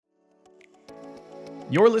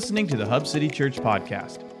You're listening to the Hub City Church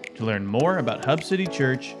podcast. To learn more about Hub City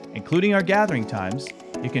Church, including our gathering times,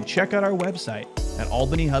 you can check out our website at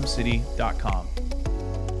albanyhubcity.com.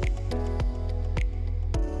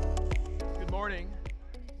 Good morning.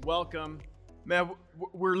 Welcome. Man,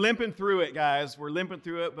 we're limping through it, guys. We're limping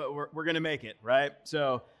through it, but we're going to make it, right?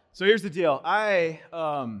 So here's the deal. I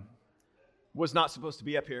was not supposed to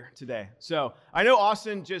be up here today. So I know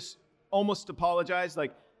Austin just almost apologized.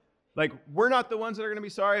 Like we're not the ones that are going to be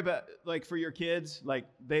sorry, but like for your kids, like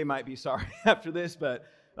they might be sorry after this, but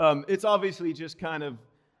it's obviously just kind of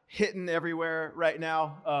hitting everywhere right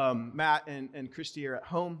now. Matt and Christy are at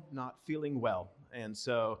home, not feeling well. And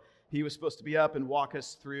so he was supposed to be up and walk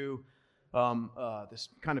us through this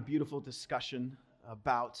kind of beautiful discussion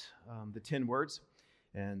about the 10 words.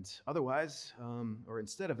 And otherwise, or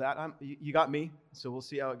instead of that, you got me. So we'll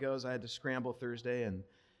see how it goes. I had to scramble Thursday and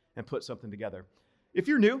put something together. If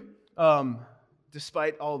you're new,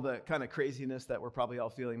 despite all the kind of craziness that we're probably all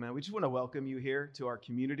feeling, man, we just want to welcome you here to our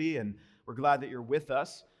community, and we're glad that you're with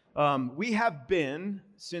us. We have been,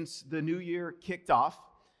 since the new year kicked off,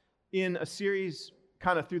 in a series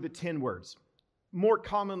kind of through the 10 words, more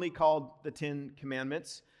commonly called the 10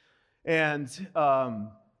 Commandments. And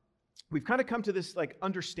we've kind of come to this like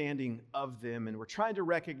understanding of them, and we're trying to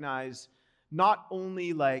recognize not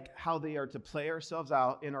only like how they are to play ourselves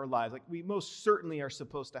out in our lives. Like we most certainly are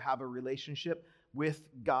supposed to have a relationship with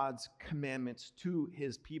God's commandments to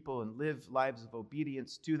his people and live lives of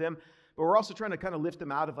obedience to them. But we're also trying to kind of lift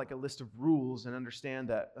them out of like a list of rules and understand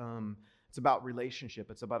that it's about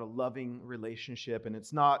relationship. It's about a loving relationship. And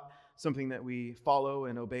it's not something that we follow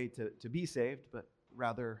and obey to be saved, but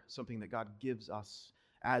rather something that God gives us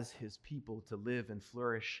as his people to live and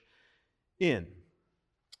flourish in.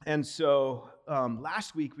 And so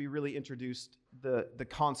last week, we really introduced the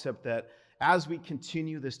concept that as we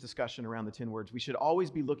continue this discussion around the 10 words, we should always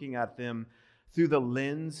be looking at them through the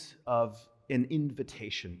lens of an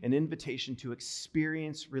invitation to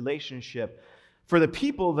experience relationship for the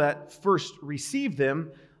people that first received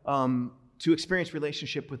them, to experience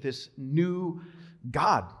relationship with this new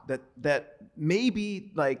God that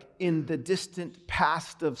maybe like in the distant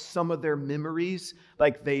past of some of their memories,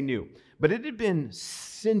 like they knew. But it had been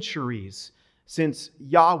centuries since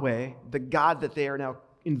Yahweh, the God that they are now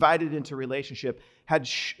invited into relationship, had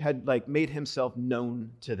like made himself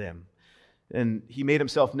known to them. And he made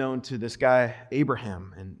himself known to this guy,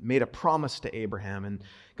 Abraham, and made a promise to Abraham. And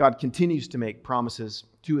God continues to make promises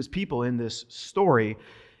to his people in this story.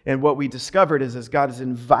 And what we discovered is as God is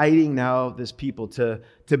inviting now this people to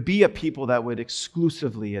be a people that would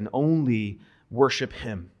exclusively and only worship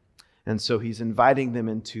him. And so he's inviting them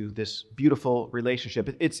into this beautiful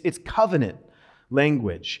relationship. It's covenant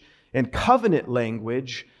language. And covenant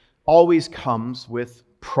language always comes with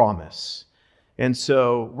promise. And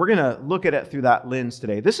so we're going to look at it through that lens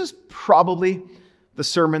today. This is probably the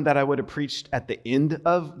sermon that I would have preached at the end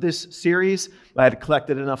of this series. I had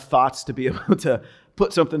collected enough thoughts to be able to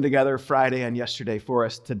put something together Friday and yesterday for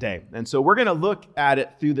us today. And so we're going to look at it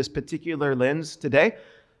through this particular lens today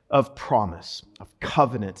of promise, of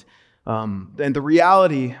covenant. And the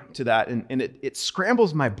reality to that, and it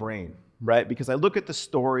scrambles my brain, right? Because I look at the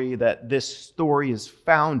story that this story is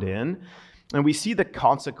found in, and we see the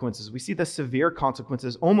consequences. We see the severe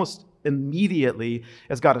consequences almost immediately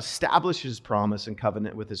as God establishes promise and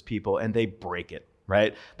covenant with his people, and they break it,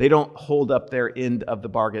 right? They don't hold up their end of the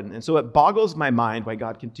bargain. And so it boggles my mind why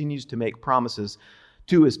God continues to make promises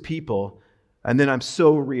to his people. And then I'm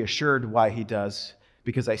so reassured why he does,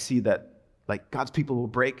 because I see that like God's people will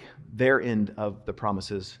break their end of the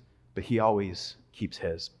promises, but he always keeps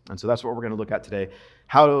his. And so that's what we're going to look at today.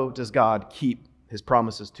 How does God keep his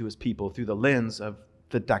promises to his people through the lens of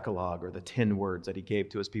the Decalogue or the 10 words that he gave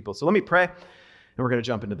to his people? So let me pray, and we're going to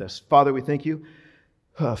jump into this. Father, we thank you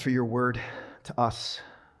for your word to us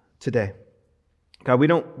today. God, we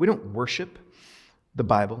don't worship the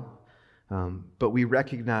Bible, but we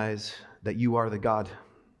recognize that you are the God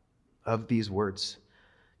of these words.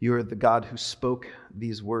 You are the God who spoke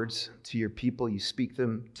these words to your people. You speak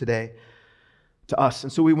them today to us.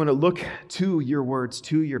 And so we want to look to your words,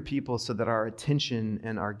 to your people, so that our attention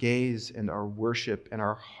and our gaze and our worship and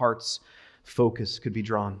our heart's focus could be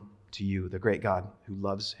drawn to you, the great God who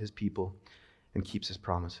loves his people and keeps his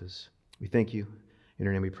promises. We thank you. In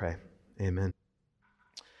your name we pray. Amen.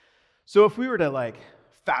 So if we were to like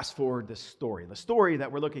fast forward this story, the story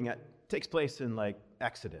that we're looking at takes place in like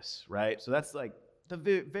Exodus, right? So that's like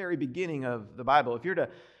the very beginning of the Bible. If you're to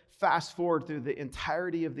fast forward through the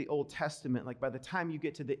entirety of the Old Testament, like by the time you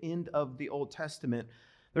get to the end of the Old Testament,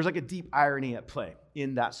 there's like a deep irony at play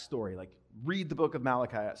in that story. Like read the book of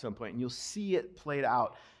Malachi at some point, and you'll see it played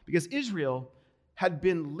out. Because Israel had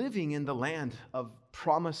been living in the land of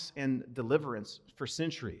promise and deliverance for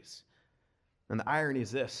centuries. And the irony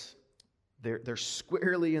is this. They're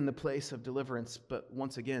squarely in the place of deliverance, but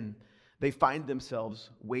once again, they find themselves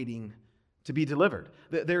waiting to be delivered.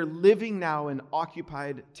 They're living now in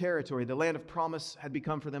occupied territory. The land of promise had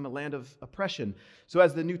become for them a land of oppression. So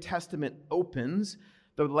as the New Testament opens,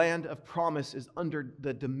 the land of promise is under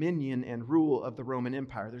the dominion and rule of the Roman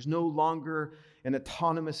Empire. There's no longer an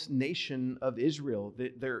autonomous nation of Israel.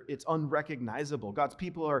 It's unrecognizable. God's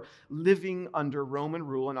people are living under Roman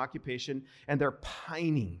rule and occupation, and they're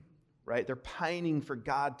pining. Right? They're pining for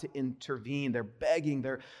God to intervene. They're begging.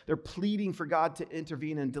 They're pleading for God to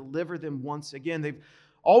intervene and deliver them once again. They've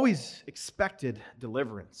always expected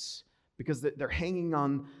deliverance because they're hanging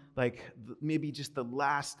on like maybe just the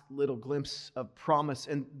last little glimpse of promise.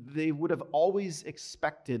 And they would have always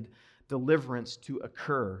expected deliverance to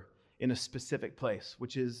occur in a specific place,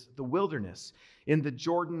 which is the wilderness in the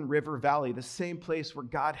Jordan River Valley, the same place where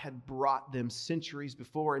God had brought them centuries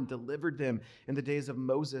before and delivered them in the days of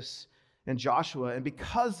Moses and Joshua. And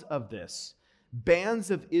because of this,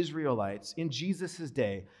 bands of Israelites in Jesus'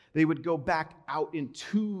 day, they would go back out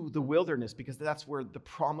into the wilderness because that's where the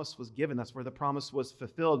promise was given. That's where the promise was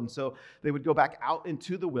fulfilled. And so they would go back out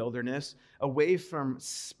into the wilderness, away from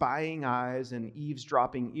spying eyes and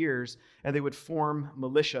eavesdropping ears, and they would form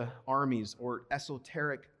militia armies or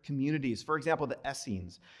esoteric communities. For example, the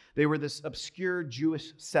Essenes. They were this obscure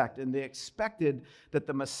Jewish sect, and they expected that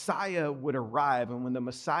the Messiah would arrive. And when the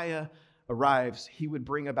Messiah arrives, he would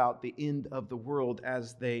bring about the end of the world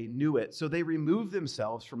as they knew it. So they removed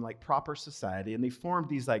themselves from like proper society, and they formed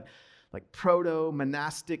these like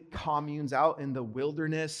proto-monastic communes out in the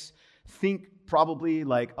wilderness. Think probably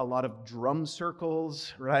like a lot of drum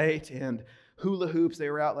circles, right? And hula hoops. They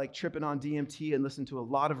were out like tripping on DMT and listened to a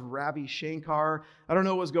lot of Ravi Shankar. I don't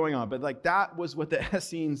know what was going on, but like that was what the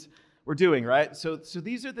Essenes were doing, right? So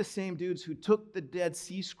these are the same dudes who took the Dead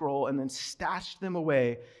Sea Scroll and then stashed them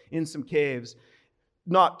away in some caves,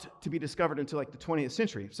 not to be discovered until like the 20th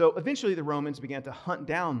century. So eventually the Romans began to hunt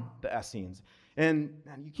down the Essenes. And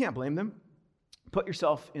you can't blame them. Put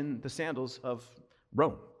yourself in the sandals of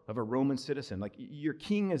Rome, of a Roman citizen. Like your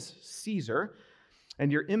king is Caesar,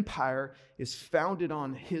 and your empire is founded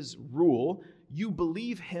on his rule. You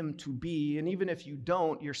believe him to be, and even if you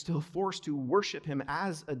don't, you're still forced to worship him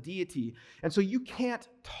as a deity. And so you can't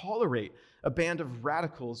tolerate a band of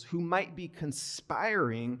radicals who might be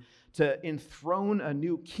conspiring to enthrone a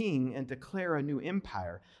new king and declare a new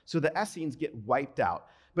empire. So the Essenes get wiped out.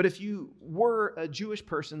 But if you were a Jewish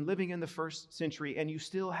person living in the first century and you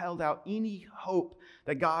still held out any hope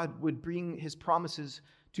that God would bring his promises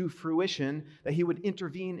to fruition, that he would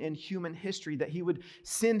intervene in human history, that he would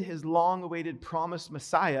send his long-awaited promised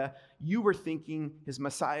Messiah, you were thinking his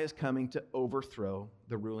Messiah is coming to overthrow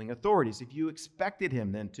the ruling authorities. If you expected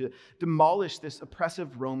him then to demolish this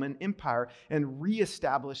oppressive Roman Empire and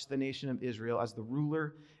reestablish the nation of Israel as the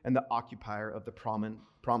ruler and the occupier of the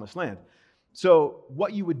promised land. So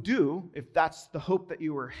what you would do, if that's the hope that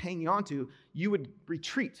you were hanging on to, you would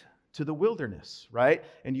retreat to the wilderness, right?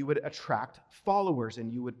 And you would attract followers, and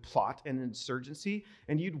you would plot an insurgency,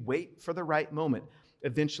 and you'd wait for the right moment.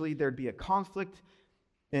 Eventually, there'd be a conflict,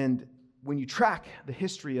 and when you track the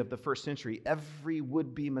history of the first century, every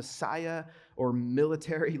would-be Messiah or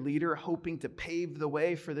military leader hoping to pave the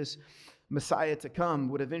way for this Messiah to come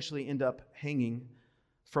would eventually end up hanging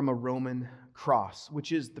from a Roman cross,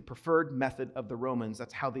 which is the preferred method of the Romans.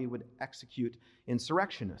 That's how they would execute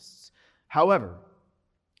insurrectionists. However,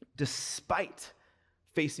 despite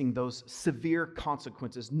facing those severe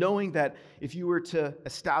consequences, knowing that if you were to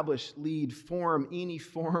establish, lead, form any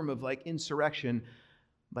form of like insurrection,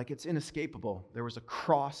 like it's inescapable, there was a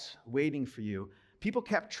cross waiting for you, people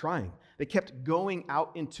kept trying. They kept going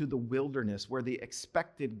out into the wilderness where they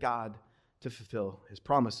expected God to fulfill his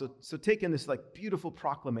promise. So take in this like beautiful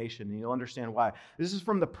proclamation, and you'll understand why. This is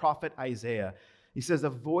from the prophet Isaiah. He says, "A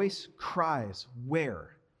voice cries,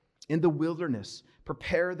 where? In the wilderness,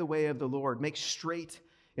 prepare the way of the Lord. Make straight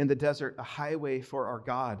in the desert a highway for our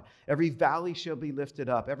God. Every valley shall be lifted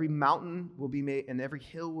up. Every mountain will be made, and every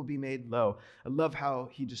hill will be made low." I love how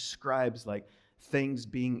he describes like things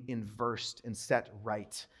being inversed and set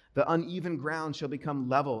right. "The uneven ground shall become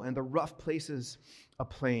level, and the rough places a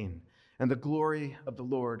plain. And the glory of the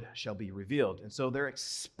Lord shall be revealed." And so they're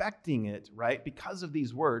expecting it, right? Because of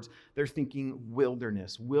these words, they're thinking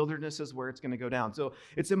wilderness. Wilderness is where it's going to go down. So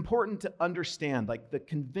it's important to understand, like the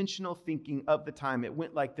conventional thinking of the time, it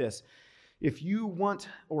went like this. If you want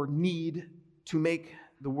or need to make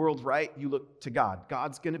the world right, you look to God.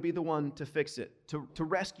 God's going to be the one to fix it, to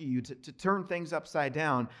rescue you, to turn things upside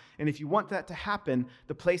down. And if you want that to happen,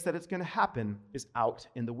 the place that it's going to happen is out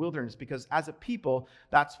in the wilderness, because as a people,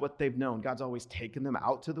 that's what they've known. God's always taken them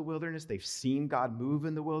out to the wilderness. They've seen God move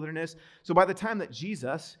in the wilderness. So by the time that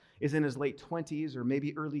Jesus is in his late 20s or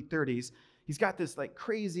maybe early 30s, he's got this like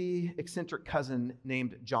crazy, eccentric cousin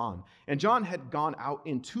named John. And John had gone out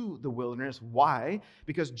into the wilderness. Why?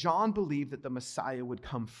 Because John believed that the Messiah would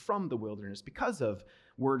come from the wilderness because of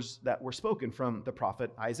words that were spoken from the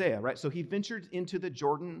prophet Isaiah, right? So he ventured into the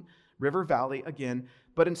Jordan River Valley again,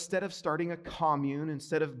 but instead of starting a commune,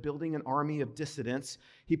 instead of building an army of dissidents,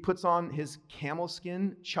 he puts on his camel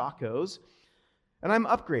skin chacos. And I'm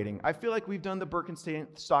upgrading. I feel like we've done the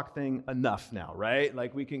Birkenstock thing enough now, right?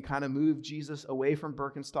 Like we can kind of move Jesus away from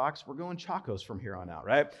Birkenstocks. We're going chacos from here on out,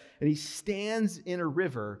 right? And he stands in a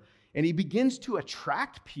river and he begins to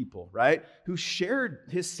attract people, right? Who shared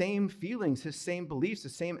his same feelings, his same beliefs,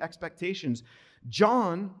 his same expectations.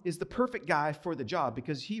 John is the perfect guy for the job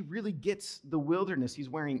because he really gets the wilderness. He's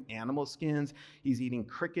wearing animal skins. He's eating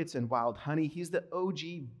crickets and wild honey. He's the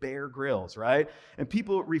OG Bear Grylls, right? And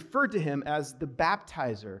people refer to him as the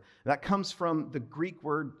baptizer. That comes from the Greek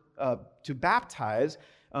word to baptize,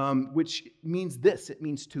 which means this. It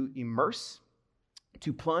means to immerse,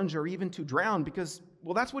 to plunge, or even to drown, because,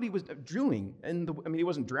 well, that's what he was doing. He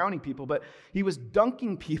wasn't drowning people, but he was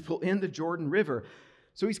dunking people in the Jordan River.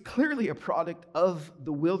 So he's clearly a product of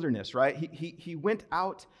the wilderness, right? He went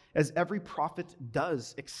out as every prophet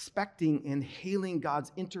does, expecting and hailing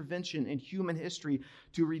God's intervention in human history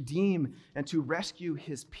to redeem and to rescue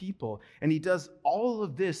his people. And he does all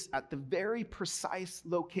of this at the very precise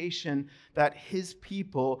location that his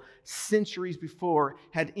people, centuries before,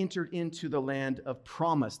 had entered into the land of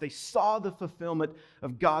promise. They saw the fulfillment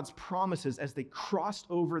of God's promises as they crossed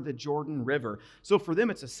over the Jordan River. So for them,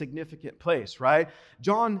 it's a significant place, right?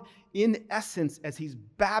 John, in essence, as he's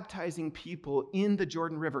baptizing people in the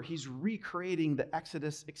Jordan River, he's recreating the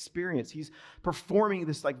Exodus experience. He's performing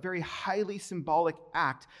this like very highly symbolic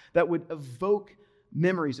act that would evoke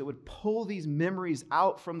memories. It would pull these memories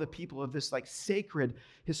out from the people of this like sacred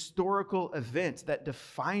historical event that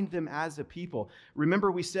defined them as a people. Remember,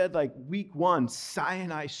 we said like week 1,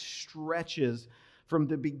 Sinai stretches from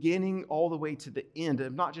the beginning all the way to the end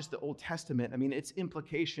of not just the Old Testament. I mean, its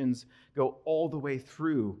implications go all the way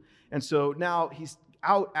through. And so now he's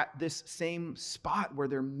out at this same spot where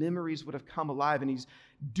their memories would have come alive, and he's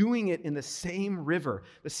doing it in the same river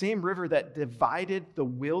that divided the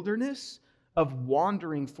wilderness of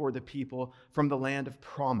wandering for the people from the land of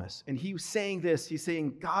promise. And he was saying this, he's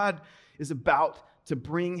saying God is about to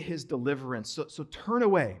bring his deliverance. So turn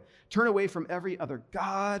away from every other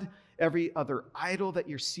god, every other idol that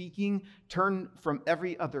you're seeking. Turn from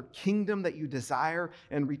every other kingdom that you desire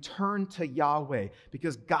and return to Yahweh,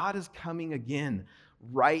 because God is coming again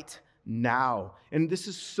right now. And this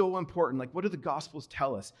is so important. Like, what do the Gospels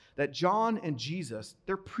tell us? That John and Jesus,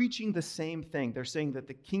 they're preaching the same thing. They're saying that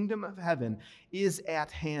the kingdom of heaven is at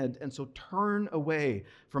hand. And so turn away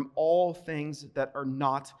from all things that are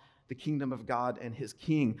not the kingdom of God and his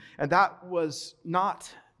king. And that was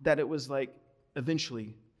not that it was like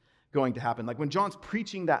eventually going to happen. Like when John's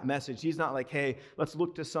preaching that message, he's not like, hey, let's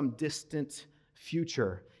look to some distant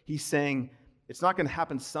future. He's saying it's not going to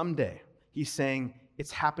happen someday. He's saying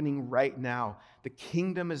it's happening right now. The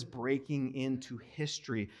kingdom is breaking into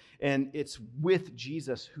history, and it's with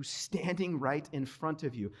Jesus who's standing right in front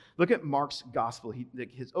of you. Look at Mark's gospel.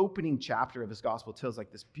 His opening chapter of his gospel tells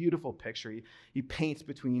like this beautiful picture. He paints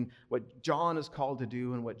between what John is called to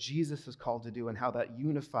do and what Jesus is called to do, and how that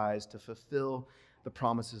unifies to fulfill the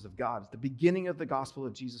promises of God. It's the beginning of the gospel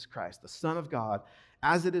of Jesus Christ, the Son of God,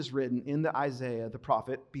 as it is written in the Isaiah, the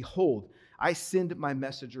prophet, behold, I send my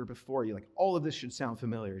messenger before you. Like all of this should sound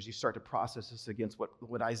familiar as you start to process this against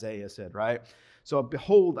what Isaiah said, right? So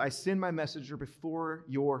behold, I send my messenger before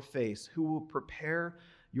your face, who will prepare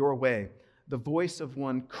your way. The voice of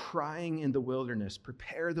one crying in the wilderness,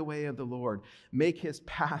 prepare the way of the Lord, make his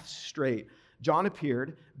path straight. John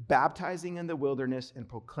appeared, baptizing in the wilderness and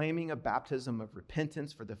proclaiming a baptism of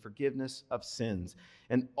repentance for the forgiveness of sins.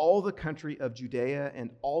 And all the country of Judea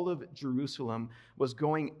and all of Jerusalem was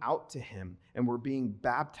going out to him and were being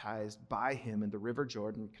baptized by him in the river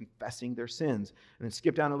Jordan, confessing their sins. And then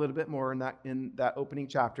skip down a little bit more in that opening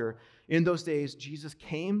chapter. In those days, Jesus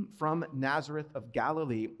came from Nazareth of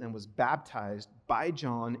Galilee and was baptized by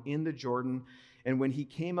John in the Jordan. And when he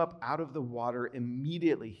came up out of the water,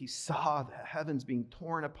 immediately he saw the heavens being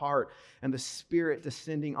torn apart and the Spirit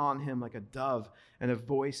descending on him like a dove. And a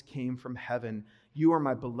voice came from heaven, you are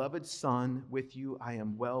my beloved Son, with you I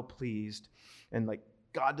am well pleased. And like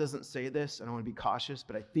God doesn't say this, and I want to be cautious,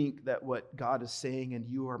 but I think that what God is saying, and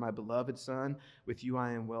you are my beloved son, with you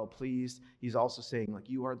I am well pleased, he's also saying, like,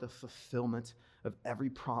 you are the fulfillment of every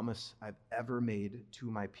promise I've ever made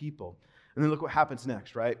to my people. And then look what happens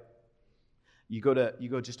next, right? You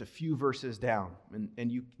go just a few verses down, and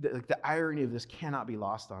the irony of this cannot be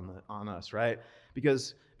lost on us, right?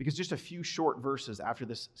 Because just a few short verses after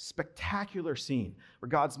this spectacular scene where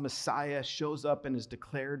God's Messiah shows up and is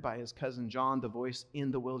declared by his cousin John, the voice in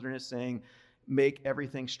the wilderness, saying, "Make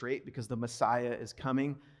everything straight because the Messiah is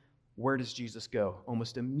coming." Where does Jesus go?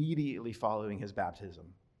 Almost immediately following his baptism,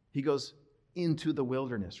 he goes into the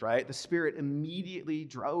wilderness, right? The Spirit immediately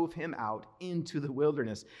drove him out into the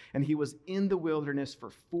wilderness. And he was in the wilderness for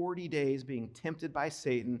 40 days being tempted by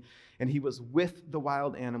Satan. And he was with the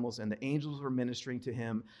wild animals, and the angels were ministering to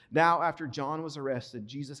him. Now, after John was arrested,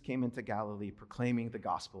 Jesus came into Galilee proclaiming the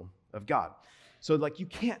gospel of God. So, like, you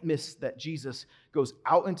can't miss that Jesus goes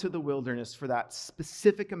out into the wilderness for that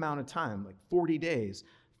specific amount of time, like 40 days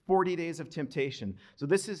of temptation. So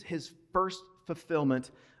this is his first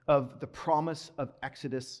fulfillment of the promise of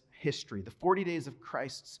Exodus history, the 40 days of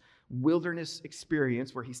Christ's wilderness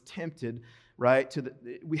experience where he's tempted, right?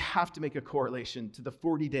 We have to make a correlation to the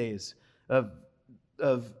 40 days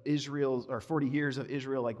of Israel's, or 40 years of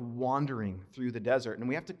Israel, like wandering through the desert. And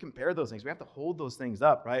we have to compare those things. We have to hold those things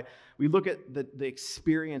up, right? We look at the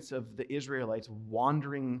experience of the Israelites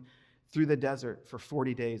wandering through the desert for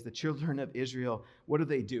 40 days. The children of Israel, what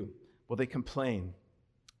do? Well, they complain.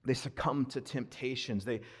 They succumb to temptations.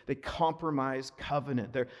 They compromise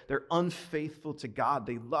covenant. They're unfaithful to God.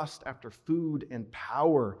 They lust after food and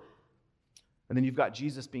power. And then you've got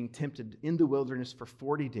Jesus being tempted in the wilderness for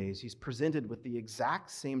 40 days. He's presented with the exact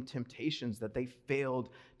same temptations that they failed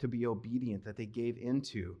to be obedient, that they gave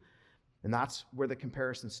into. And that's where the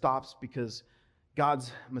comparison stops, because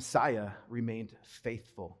God's Messiah remained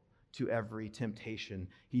faithful to every temptation.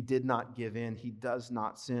 He did not give in. He does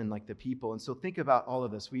not sin like the people. And so think about all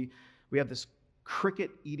of this. We have this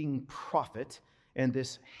cricket-eating prophet and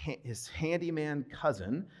his handyman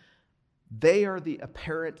cousin. They are the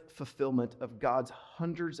apparent fulfillment of God's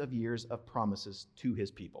hundreds of years of promises to his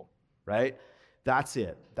people, right? That's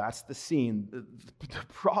it. That's the scene. The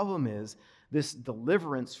problem is this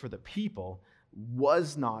deliverance for the people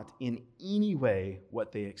was not in any way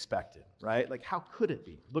what they expected, right? Like, how could it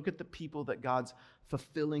be? Look at the people that God's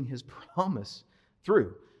fulfilling his promise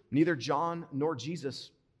through. Neither John nor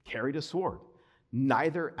Jesus carried a sword.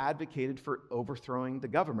 Neither advocated for overthrowing the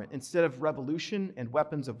government. Instead of revolution and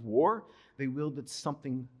weapons of war, they wielded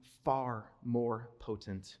something far more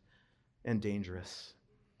potent and dangerous: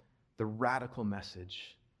 the radical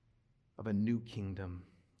message of a new kingdom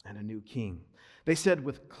and a new king. They said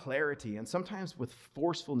with clarity and sometimes with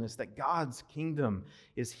forcefulness that God's kingdom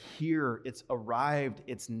is here, it's arrived,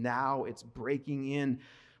 it's now, it's breaking in,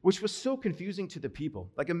 which was so confusing to the people.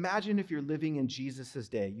 Like, imagine if you're living in Jesus'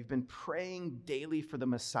 day. You've been praying daily for the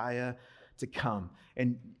Messiah to come.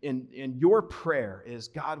 And your prayer is,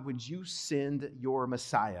 God, would you send your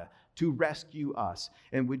Messiah to rescue us?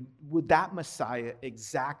 And would that Messiah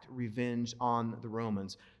exact revenge on the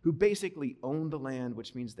Romans, who basically own the land,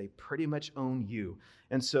 which means they pretty much own you.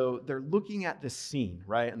 And so they're looking at this scene,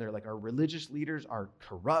 right? And they're like, our religious leaders are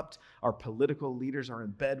corrupt. Our political leaders are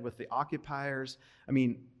in bed with the occupiers. I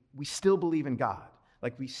mean, we still believe in God.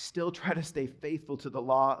 Like, we still try to stay faithful to the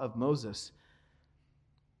law of Moses.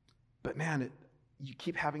 But man, you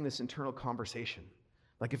keep having this internal conversation.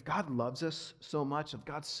 Like, if God loves us so much, if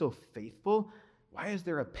God's so faithful, why is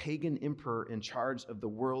there a pagan emperor in charge of the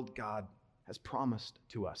world God has promised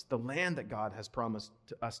to us, the land that God has promised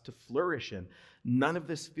to us to flourish in? None of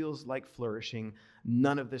this feels like flourishing.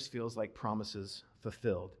 None of this feels like promises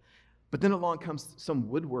fulfilled. But then along comes some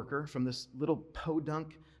woodworker from this little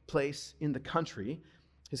podunk place in the country.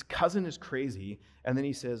 His cousin is crazy, and then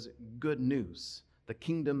he says, good news, the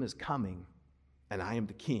kingdom is coming, and I am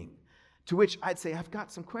the king. To which I'd say, I've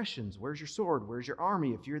got some questions. Where's your sword? Where's your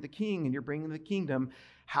army? If you're the king and you're bringing the kingdom,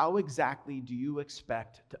 how exactly do you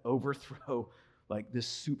expect to overthrow like this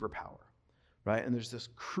superpower, right? And there's this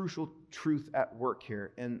crucial truth at work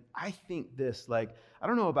here. And I think this, like, I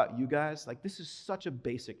don't know about you guys, like, this is such a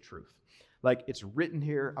basic truth. Like, it's written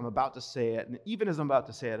here, I'm about to say it, and even as I'm about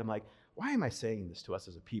to say it, I'm like, why am I saying this to us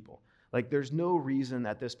as a people? Like, there's no reason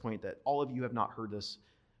at this point that all of you have not heard this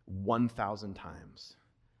 1,000 times.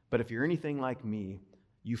 But if you're anything like me,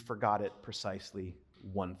 you forgot it precisely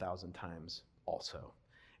 1,000 times also.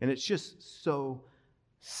 And it's just so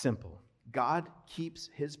simple. God keeps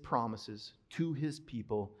his promises to his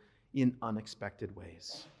people in unexpected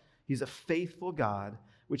ways. He's a faithful God,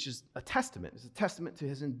 which is a testament. It's a testament to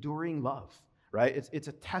his enduring love, right? It's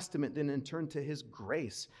a testament then in turn to his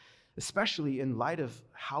grace, especially in light of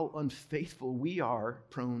how unfaithful we are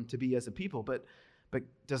prone to be as a people. But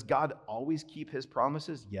does God always keep his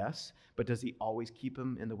promises? Yes. But does he always keep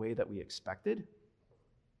them in the way that we expected?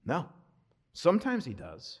 No. Sometimes he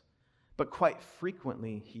does, but quite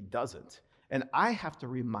frequently he doesn't. And I have to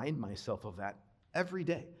remind myself of that every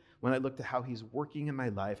day. When I look to how he's working in my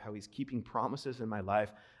life, how he's keeping promises in my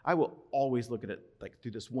life, I will always look at it like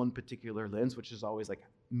through this one particular lens, which is always like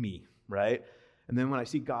me, right? And then when I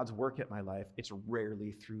see God's work at my life, it's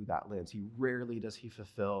rarely through that lens. Rarely does he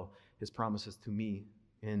fulfill his promises to me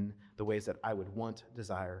in the ways that I would want,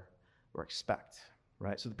 desire, or expect,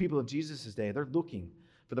 right? So the people of Jesus' day, they're looking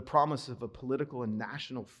for the promise of a political and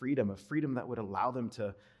national freedom, a freedom that would allow them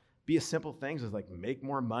to be as simple things as like make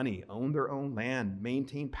more money, own their own land,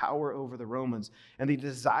 maintain power over the Romans. And they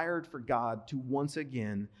desired for God to once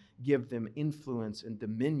again give them influence and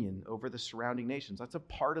dominion over the surrounding nations. That's a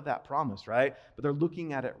part of that promise, right? But they're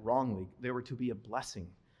looking at it wrongly. They were to be a blessing,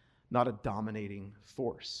 not a dominating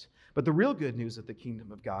force. But the real good news of the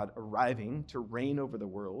kingdom of God arriving to reign over the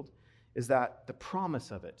world is that the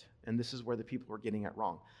promise of it, and this is where the people were getting it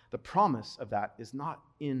wrong, the promise of that is not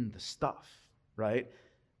in the stuff, right?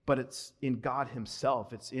 But it's in God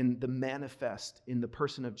himself. It's in the manifest in the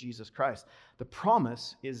person of Jesus Christ. The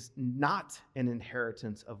promise is not an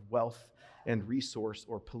inheritance of wealth and resource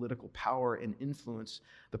or political power and influence.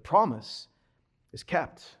 The promise is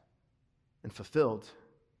kept and fulfilled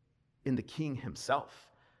in the King himself.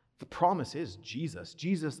 The promise is Jesus.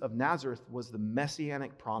 Jesus of Nazareth was the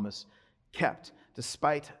messianic promise kept,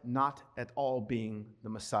 despite not at all being the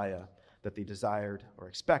Messiah that they desired or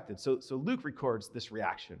expected. So Luke records this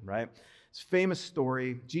reaction, right? It's a famous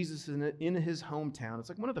story. Jesus is in his hometown. It's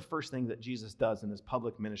like one of the first things that Jesus does in his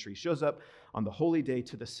public ministry. He shows up on the holy day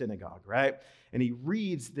to the synagogue, right? And he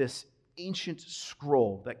reads this ancient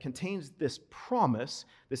scroll that contains this promise,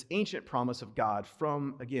 this ancient promise of God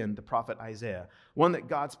from, again, the prophet Isaiah, one that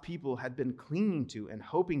God's people had been clinging to and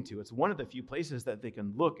hoping to. It's one of the few places that they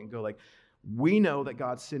can look and go like, we know that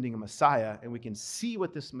God's sending a Messiah, and we can see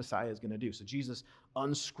what this Messiah is going to do. So Jesus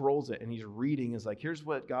unscrolls it, and he's reading, is like, here's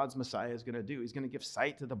what God's Messiah is going to do. He's going to give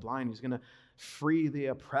sight to the blind. He's going to free the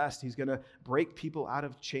oppressed. He's going to break people out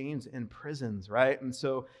of chains and prisons, right? And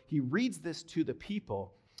so he reads this to the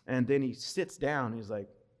people, and then he sits down. He's like,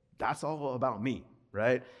 that's all about me,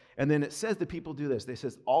 right? And then it says the people do this. They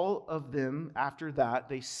says, all of them, after that,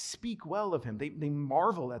 they speak well of him. They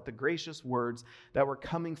marvel at the gracious words that were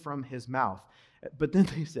coming from his mouth. But then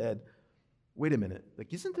they said, wait a minute,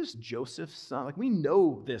 like, isn't this Joseph's son? Like, we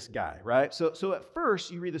know this guy, right? So at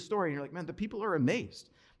first, you read the story, and you're like, man, the people are amazed.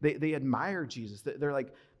 They admire Jesus. They're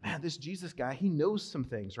like, man, this Jesus guy, he knows some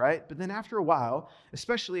things, right? But then after a while,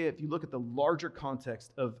 especially if you look at the larger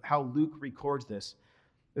context of how Luke records this,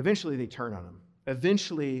 eventually they turn on him.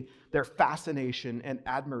 Eventually, their fascination and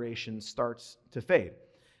admiration starts to fade.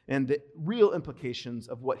 And the real implications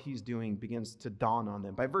of what he's doing begins to dawn on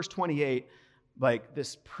them. By verse 28, like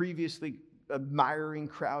this previously admiring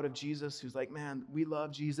crowd of Jesus who's like, man, we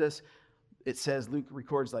love Jesus. It says, Luke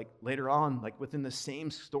records like later on, like within the same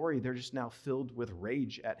story, they're just now filled with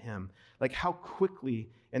rage at him. Like how quickly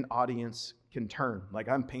an audience can turn. Like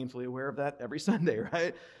I'm painfully aware of that every Sunday,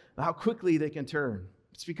 right? How quickly they can turn.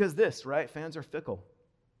 It's because this, right? Fans are fickle.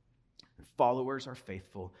 Followers are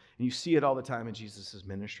faithful. And you see it all the time in Jesus'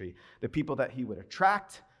 ministry. The people that he would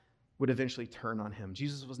attract would eventually turn on him.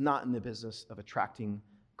 Jesus was not in the business of attracting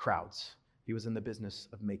crowds. He was in the business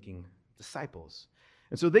of making disciples.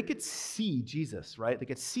 And so they could see Jesus, right? They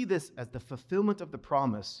could see this as the fulfillment of the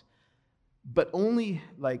promise, but only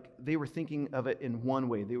like they were thinking of it in one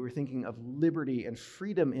way. They were thinking of liberty and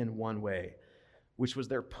freedom in one way, which was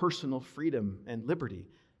their personal freedom and liberty.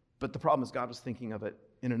 But the problem is God was thinking of it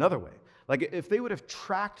in another way. Like if they would have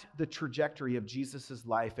tracked the trajectory of Jesus'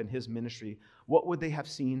 life and his ministry, what would they have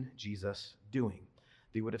seen Jesus doing?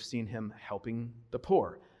 They would have seen him helping the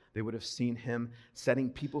poor. They would have seen him setting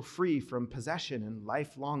people free from possession and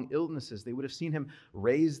lifelong illnesses. They would have seen him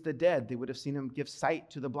raise the dead. They would have seen him give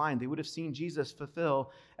sight to the blind. They would have seen Jesus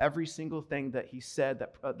fulfill every single thing that he said,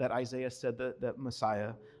 that Isaiah said that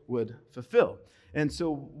Messiah would fulfill. And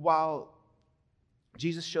so while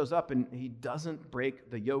Jesus shows up and he doesn't break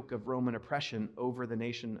the yoke of Roman oppression over the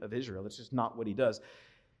nation of Israel, it's just not what he does.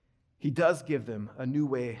 He does give them a new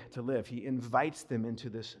way to live. He invites them into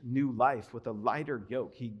this new life with a lighter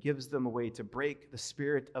yoke. He gives them a way to break the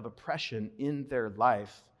spirit of oppression in their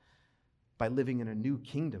life. by living in a new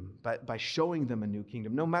kingdom, by showing them a new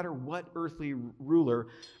kingdom. No matter what earthly ruler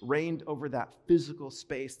reigned over that physical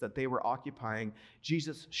space that they were occupying,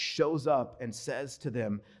 Jesus shows up and says to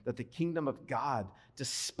them that the kingdom of God,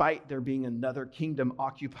 despite there being another kingdom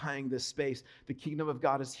occupying this space, the kingdom of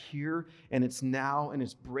God is here and it's now and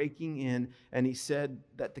it's breaking in. And he said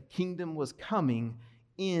that the kingdom was coming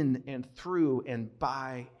in and through and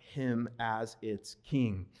by him as its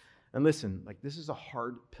king. And listen, like, this is a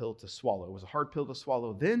hard pill to swallow. It was a hard pill to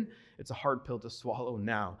swallow then. It's a hard pill to swallow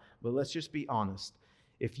now. But let's just be honest.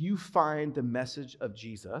 If you find the message of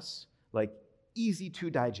Jesus, like, easy to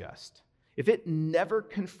digest, if it never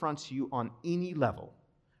confronts you on any level,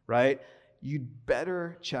 right, you'd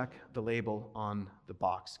better check the label on the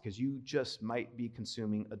box, because you just might be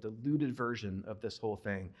consuming a diluted version of this whole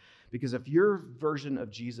thing. Because if your version of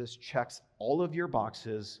Jesus checks all of your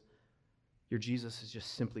boxes, your Jesus is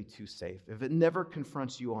just simply too safe. If it never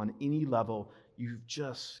confronts you on any level, you've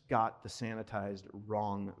just got the sanitized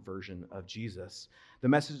wrong version of Jesus. The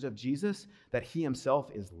message of Jesus, that he himself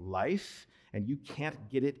is life and you can't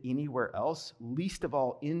get it anywhere else, least of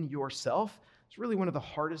all in yourself, it's really one of the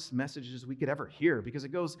hardest messages we could ever hear, because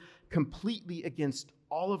it goes completely against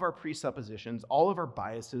all of our presuppositions, all of our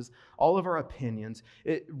biases, all of our opinions.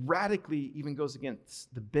 It radically even goes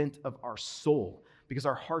against the bent of our soul, because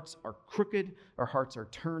our hearts are crooked, our hearts are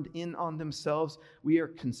turned in on themselves. We are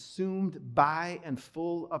consumed by and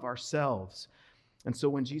full of ourselves. And so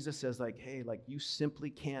when Jesus says, like, hey, like, you simply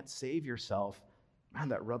can't save yourself, man,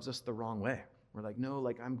 that rubs us the wrong way. We're like, no,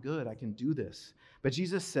 like, I'm good, I can do this. But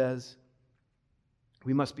Jesus says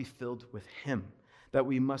we must be filled with him, that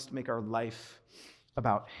we must make our life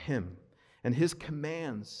about him. And his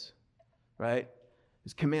commands, right?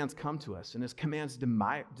 His commands come to us, and his commands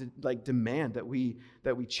demand that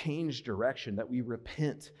we change direction, that we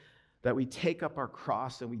repent, that we take up our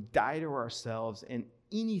cross and we die to ourselves and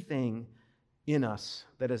anything in us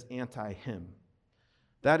that is anti-him.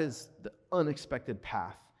 That is the unexpected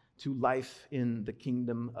path to life in the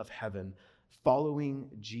kingdom of heaven, following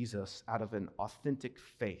Jesus out of an authentic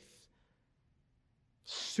faith.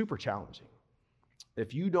 Super challenging.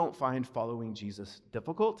 If you don't find following Jesus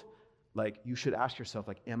difficult, like, you should ask yourself,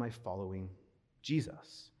 like, am I following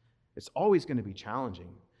Jesus? It's always going to be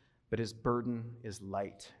challenging, but his burden is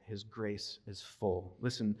light. His grace is full.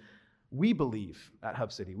 Listen, we believe at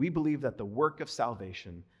Hub City, we believe that the work of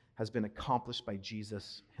salvation has been accomplished by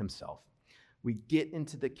Jesus himself. We get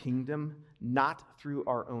into the kingdom not through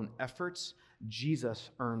our own efforts.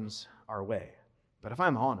 Jesus earns our way. But if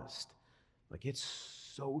I'm honest, like, it's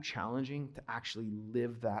so challenging to actually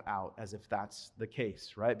live that out as if that's the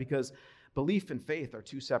case, right? Because belief and faith are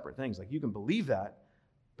two separate things. Like, you can believe that,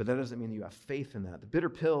 but that doesn't mean you have faith in that. The bitter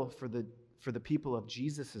pill for the people of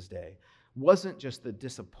Jesus' day wasn't just the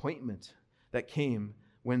disappointment that came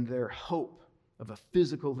when their hope of a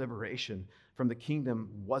physical liberation from the kingdom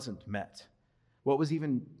wasn't met. What was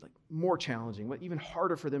even more challenging, what even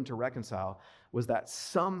harder for them to reconcile, was that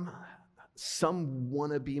some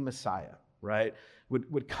wannabe Messiah, right,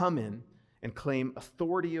 would come in and claim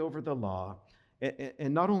authority over the law,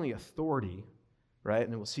 and not only authority, right,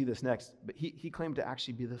 and we'll see this next, but he claimed to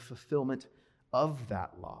actually be the fulfillment of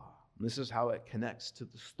that law. And this is how it connects to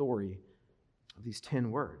the story of these 10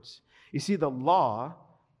 words. You see, the law,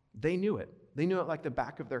 they knew it. They knew it like the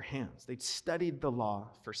back of their hands. They'd studied the law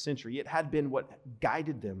for centuries. It had been what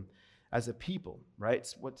guided them as a people, right?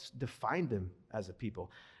 It's what's defined them as a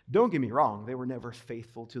people. Don't get me wrong, they were never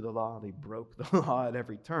faithful to the law. They broke the law at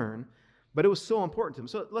every turn, but it was so important to them.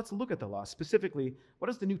 So let's look at the law. Specifically, what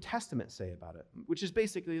does the New Testament say about it? Which is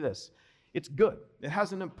basically this. It's good. It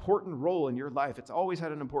has an important role in your life. It's always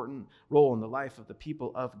had an important role in the life of the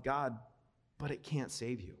people of God, but it can't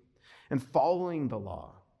save you. And following the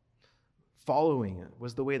law, following it,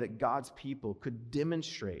 was the way that God's people could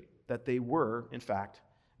demonstrate that they were, in fact,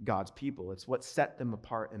 God's people. It's what set them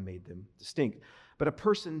apart and made them distinct. But a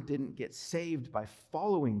person didn't get saved by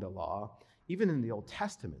following the law, even in the Old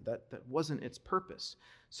Testament. That wasn't its purpose.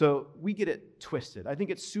 So we get it twisted. I think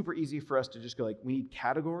it's super easy for us to just go, like, we need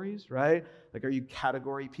categories, right? Like, are you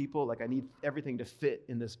category people? Like, I need everything to fit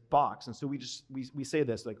in this box. And so we say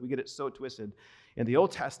this, like, we get it so twisted. In the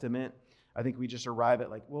Old Testament, I think we just arrive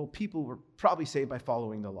at, like, well, people were probably saved by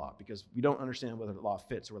following the law because we don't understand whether the law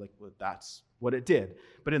fits. So we're like, well, that's what it did.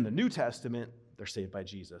 But in the New Testament, they're saved by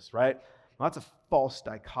Jesus, right? Well, that's a false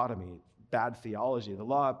dichotomy, bad theology. The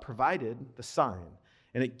law provided the sign,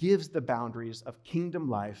 and it gives the boundaries of kingdom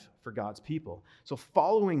life for God's people. So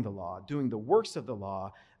following the law, doing the works of the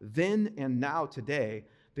law, then and now today,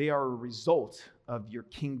 they are a result of your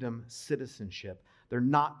kingdom citizenship. They're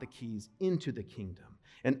not the keys into the kingdom.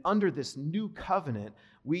 And under this new covenant,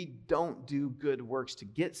 we don't do good works to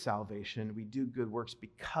get salvation. We do good works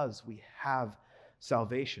because we have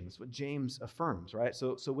salvation. That's what James affirms, right?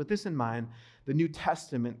 So with this in mind, the New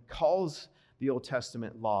Testament calls the Old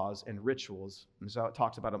Testament laws and rituals, and so it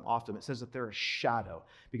talks about them often. It says that they're a shadow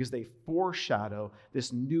because they foreshadow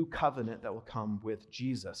this new covenant that will come with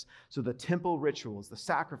Jesus. So the temple rituals, the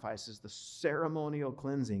sacrifices, the ceremonial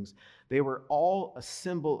cleansings, they were all a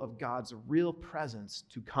symbol of God's real presence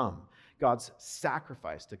to come, God's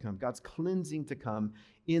sacrifice to come, God's cleansing to come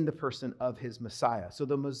in the person of his Messiah. So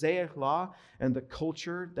the Mosaic law and the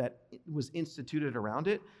culture that was instituted around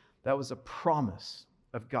it, that was a promise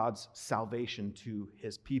of God's salvation to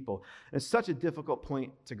his people. And it's such a difficult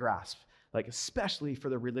point to grasp, like especially for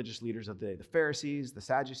the religious leaders of the day, the Pharisees, the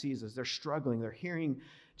Sadducees, as they're struggling, they're hearing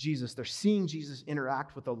Jesus, they're seeing Jesus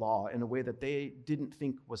interact with the law in a way that they didn't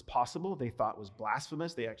think was possible. They thought was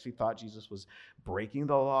blasphemous. They actually thought Jesus was breaking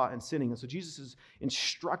the law and sinning. And so Jesus is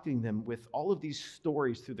instructing them with all of these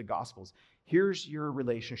stories through the Gospels. Here's your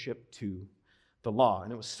relationship to the law.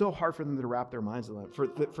 And it was so hard for them to wrap their minds around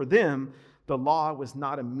it. For them, the law was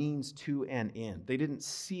not a means to an end. They didn't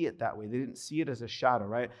see it that way. They didn't see it as a shadow,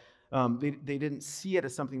 right? They didn't see it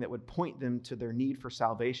as something that would point them to their need for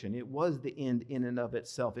salvation. It was the end in and of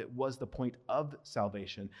itself. It was the point of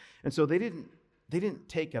salvation. And so they didn't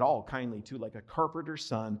take it all kindly to like a carpenter's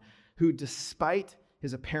son who, despite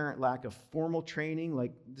his apparent lack of formal training,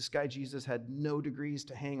 like this guy Jesus had no degrees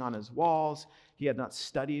to hang on his walls. He had not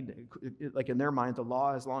studied, like in their mind, the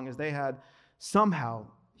law as long as they had. Somehow,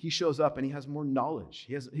 he shows up and he has more knowledge.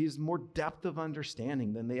 He has more depth of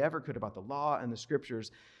understanding than they ever could about the law and the scriptures.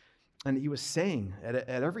 And he was saying at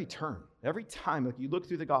every turn, every time, like you look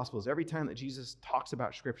through the Gospels, every time that Jesus talks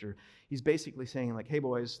about scripture, he's basically saying like, hey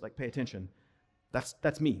boys, like pay attention.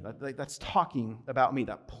 That's me. That's talking about me.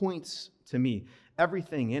 That points to me.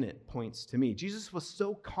 Everything in it points to me. Jesus was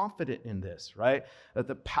so confident in this, right? That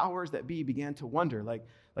the powers that be began to wonder, like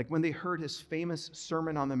when they heard his famous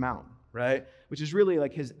Sermon on the Mount, right? Which is really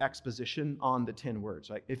like his exposition on the 10 words.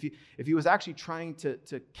 Like if he was actually trying to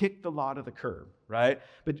kick the law to the curb, right?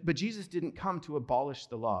 But Jesus didn't come to abolish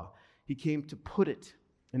the law. He came to put it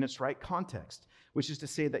in its right context, which is to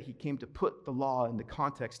say that he came to put the law in the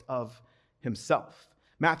context of himself.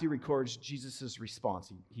 Matthew records Jesus'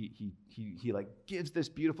 response. He like gives this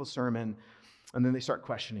beautiful sermon, and then they start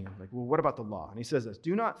questioning him, like, well, what about the law? And he says this,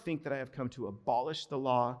 do not think that I have come to abolish the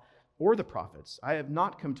law or the prophets. I have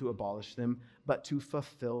not come to abolish them, but to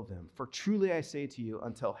fulfill them. For truly I say to you,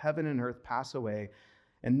 until heaven and earth pass away,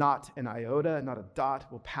 and not an iota, not a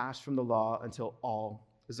dot will pass from the law until all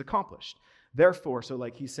is accomplished. Therefore, so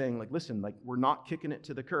like he's saying, like, listen, like we're not kicking it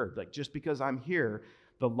to the curb. Like just because I'm here,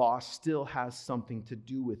 the law still has something to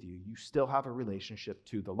do with you. You still have a relationship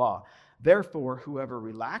to the law. Therefore, whoever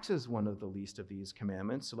relaxes one of the least of these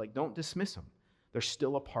commandments, so like don't dismiss them. They're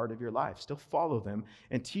still a part of your life. Still follow them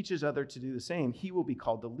and teaches others to do the same. He will be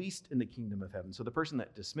called the least in the kingdom of heaven. So the person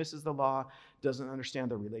that dismisses the law, doesn't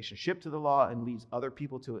understand the relationship to the law, and leads other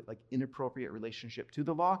people to like inappropriate relationship to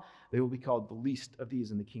the law, they will be called the least of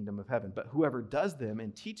these in the kingdom of heaven. But whoever does them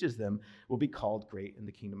and teaches them will be called great in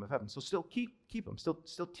the kingdom of heaven. So still keep them.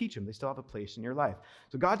 Still teach them. They still have a place in your life.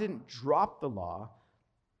 So God didn't drop the law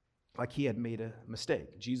like he had made a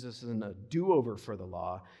mistake. Jesus isn't a do-over for the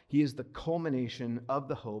law. He is the culmination of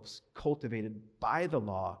the hopes cultivated by the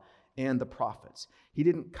law and the prophets. He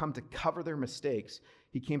didn't come to cover their mistakes.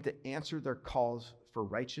 He came to answer their calls for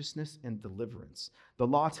righteousness and deliverance. The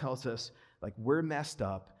law tells us, like, we're messed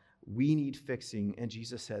up, we need fixing, and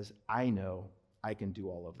Jesus says, I know I can do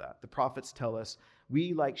all of that. The prophets tell us,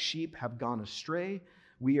 we like sheep have gone astray.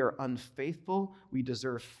 We are unfaithful. We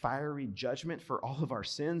deserve fiery judgment for all of our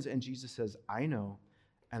sins. And Jesus says, I know,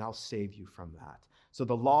 and I'll save you from that. So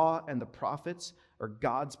the law and the prophets are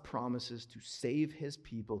God's promises to save his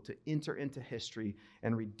people, to enter into history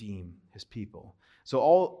and redeem his people. So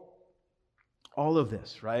all of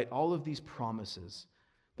this, right? All of these promises,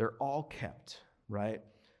 they're all kept, right?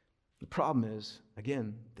 The problem is,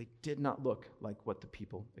 again, they did not look like what the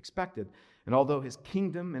people expected. And although his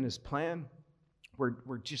kingdom and his plan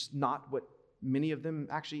were just not what many of them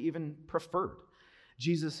actually even preferred.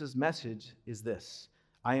 Jesus' message is this: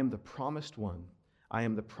 I am the promised one. I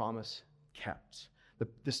am the promise kept.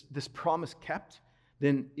 This promise kept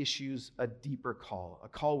then issues a deeper call, a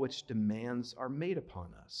call which demands are made upon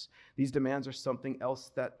us. These demands are something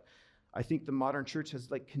else that I think the modern church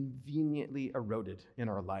has like conveniently eroded in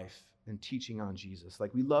our life and teaching on Jesus.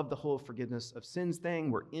 Like we love the whole forgiveness of sins thing.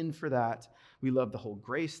 We're in for that. We love the whole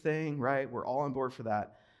grace thing, right? We're all on board for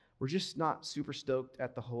that. we're just not super stoked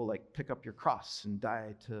at the whole like pick up your cross and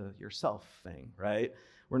die to yourself thing, right?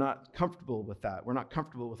 We're not comfortable with that. We're not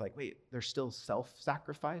comfortable with like, wait, there's still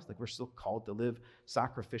self-sacrifice. Like we're still called to live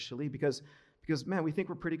sacrificially because man, we think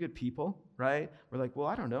we're pretty good people, right? We're like, well,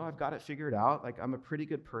 I don't know. I've got it figured out. Like I'm a pretty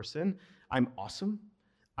good person. I'm awesome.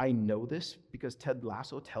 I know this because Ted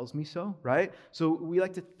Lasso tells me so, right? So we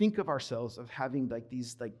like to think of ourselves of having like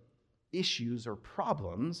these like issues or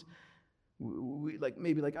problems. We like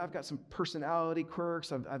maybe like I've got some personality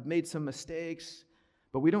quirks. I've made some mistakes.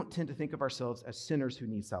 But we don't tend to think of ourselves as sinners who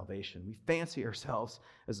need salvation. We fancy ourselves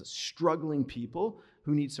as a struggling people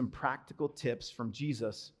who need some practical tips from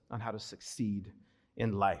Jesus on how to succeed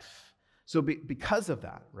in life. So because of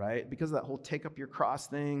that, right? Because of that whole take up your cross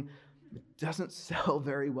thing, it doesn't sell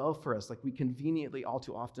very well for us. Like we conveniently all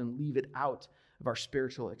too often leave it out of our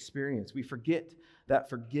spiritual experience. We forget that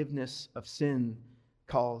forgiveness of sin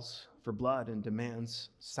calls for blood and demands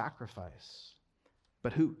sacrifice.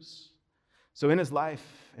 But whose? So in his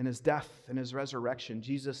life, in his death, in his resurrection,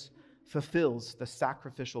 Jesus fulfills the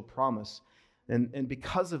sacrificial promise. And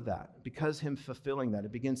because of that, because him fulfilling that,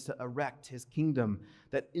 it begins to erect his kingdom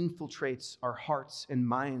that infiltrates our hearts and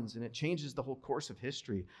minds, and it changes the whole course of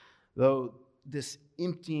history. Though this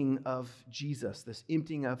emptying of Jesus, this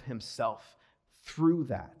emptying of himself, through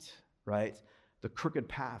that, right, the crooked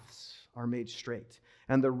paths are made straight,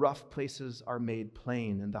 and the rough places are made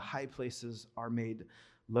plain, and the high places are made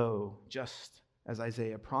low, just as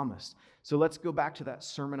Isaiah promised. So let's go back to that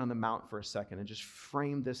Sermon on the Mount for a second and just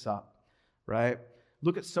frame this up, right?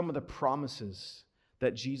 Look at some of the promises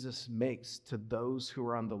that Jesus makes to those who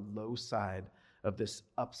are on the low side of this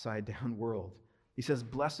upside down world. He says,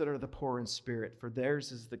 "Blessed are the poor in spirit, for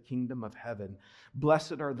theirs is the kingdom of heaven.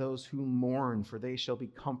 Blessed are those who mourn, for they shall be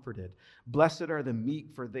comforted. Blessed are the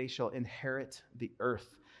meek, for they shall inherit the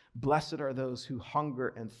earth. Blessed are those who hunger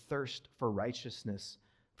and thirst for righteousness,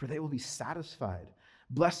 for they will be satisfied.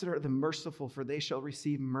 Blessed are the merciful, for they shall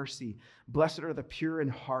receive mercy. Blessed are the pure in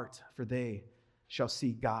heart, for they shall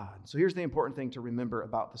see God." So here's the important thing to remember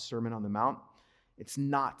about the Sermon on the Mount. It's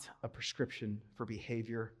not a prescription for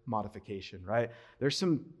behavior modification, right? There's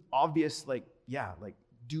some obvious,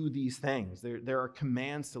 do these things. There are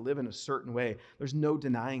commands to live in a certain way. There's no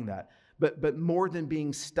denying that. But more than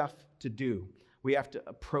being stuff to do, we have to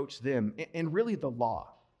approach them, and really the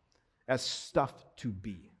law, as stuff to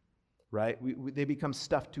be. Right? They become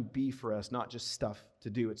stuff to be for us, not just stuff to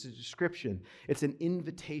do. It's a description. It's an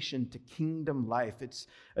invitation to kingdom life. It's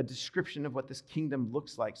a description of what this kingdom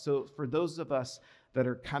looks like. So for those of us that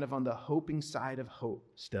are kind of on the hoping side of hope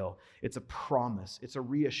still, it's a promise. It's a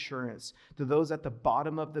reassurance to those at the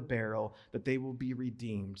bottom of the barrel that they will be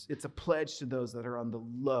redeemed. It's a pledge to those that are on the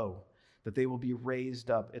low that they will be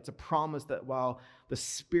raised up. It's a promise that while the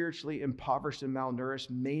spiritually impoverished and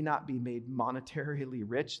malnourished may not be made monetarily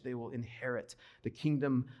rich, they will inherit the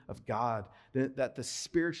kingdom of God. That the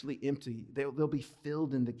spiritually empty, they'll be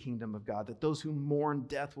filled in the kingdom of God. That those who mourn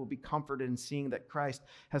death will be comforted in seeing that Christ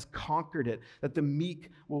has conquered it. That the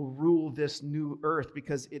meek will rule this new earth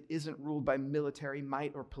because it isn't ruled by military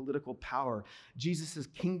might or political power. Jesus'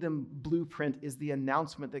 kingdom blueprint is the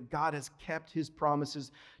announcement that God has kept his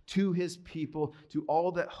promises to his people, to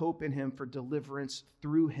all that hope in him for deliverance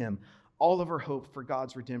through him. All of our hope for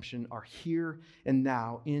God's redemption are here and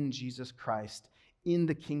now in Jesus Christ, in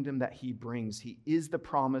the kingdom that he brings. He is the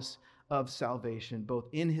promise of salvation, both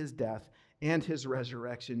in his death and his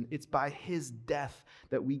resurrection. It's by his death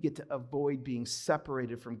that we get to avoid being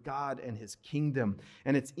separated from God and his kingdom.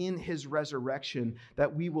 And it's in his resurrection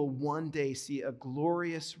that we will one day see a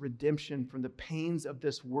glorious redemption from the pains of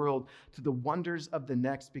this world to the wonders of the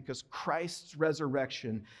next, because Christ's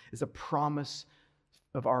resurrection is a promise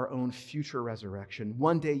of our own future resurrection.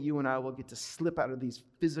 One day you and I will get to slip out of these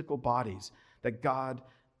physical bodies, that God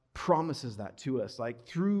promises that to us, like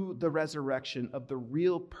through the resurrection of the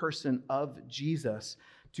real person of Jesus,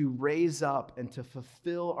 to raise up and to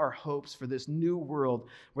fulfill our hopes for this new world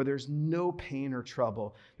where there's no pain or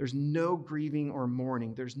trouble, there's no grieving or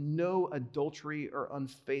mourning, there's no adultery or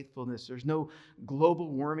unfaithfulness, there's no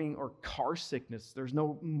global warming or car sickness, there's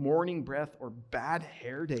no morning breath or bad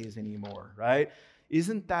hair days anymore, right?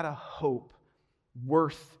 Isn't that a hope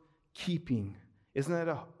worth keeping? Isn't that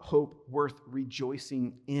a hope worth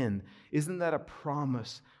rejoicing in? Isn't that a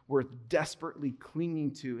promise worth desperately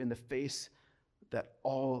clinging to in the face that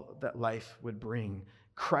all that life would bring?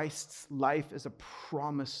 Christ's life is a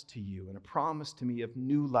promise to you and a promise to me of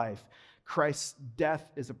new life. Christ's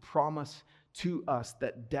death is a promise to us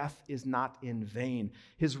that death is not in vain.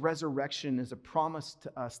 His resurrection is a promise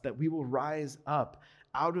to us that we will rise up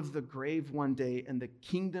out of the grave one day, and the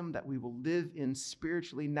kingdom that we will live in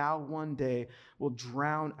spiritually now one day will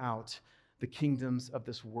drown out the kingdoms of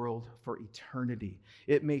this world for eternity.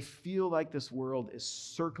 It may feel like this world is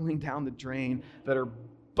circling down the drain, that our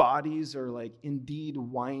bodies are like indeed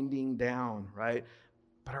winding down, right?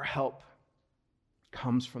 But our help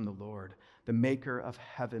comes from the Lord, the maker of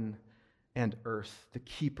heaven and earth, the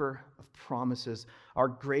keeper of promises. Our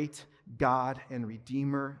great God and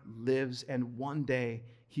Redeemer lives, and one day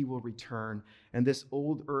he will return, and this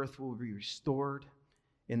old earth will be restored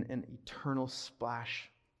in an eternal splash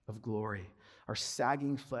of glory. Our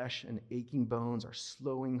sagging flesh and aching bones, our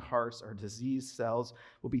slowing hearts, our diseased cells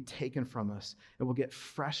will be taken from us, and we'll get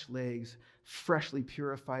fresh legs, freshly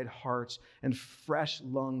purified hearts, and fresh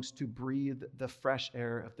lungs to breathe the fresh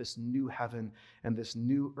air of this new heaven and this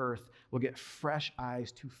new earth. We'll get fresh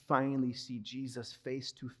eyes to finally see Jesus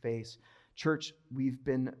face to face. Church, we've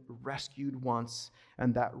been rescued once,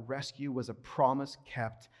 and that rescue was a promise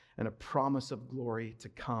kept and a promise of glory to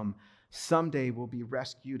come. Someday we'll be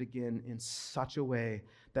rescued again in such a way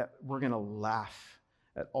that we're going to laugh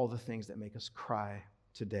at all the things that make us cry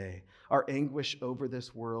today. Our anguish over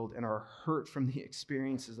this world and our hurt from the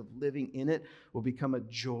experiences of living in it will become a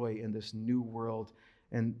joy in this new world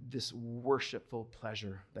and this worshipful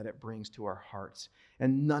pleasure that it brings to our hearts.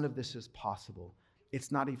 And none of this is possible.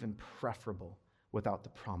 It's not even preferable without the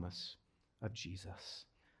promise of Jesus.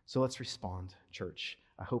 So let's respond, church.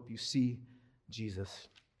 I hope you see Jesus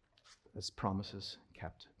as promises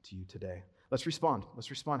kept to you today. Let's respond. Let's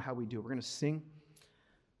respond how we do. We're going to sing,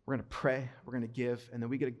 we're going to pray, we're going to give, and then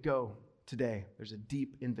we get to go today. There's a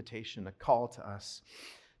deep invitation, a call to us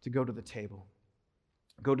to go to the table.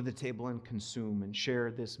 Go to the table and consume and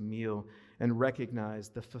share this meal and recognize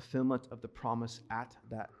the fulfillment of the promise at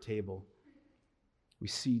that table. We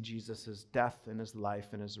see Jesus' death and his life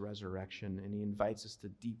and his resurrection, and he invites us to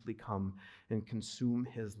deeply come and consume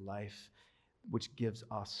his life, which gives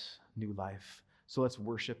us new life. So let's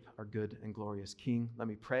worship our good and glorious King. Let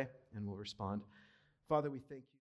me pray, and we'll respond. Father, we thank you.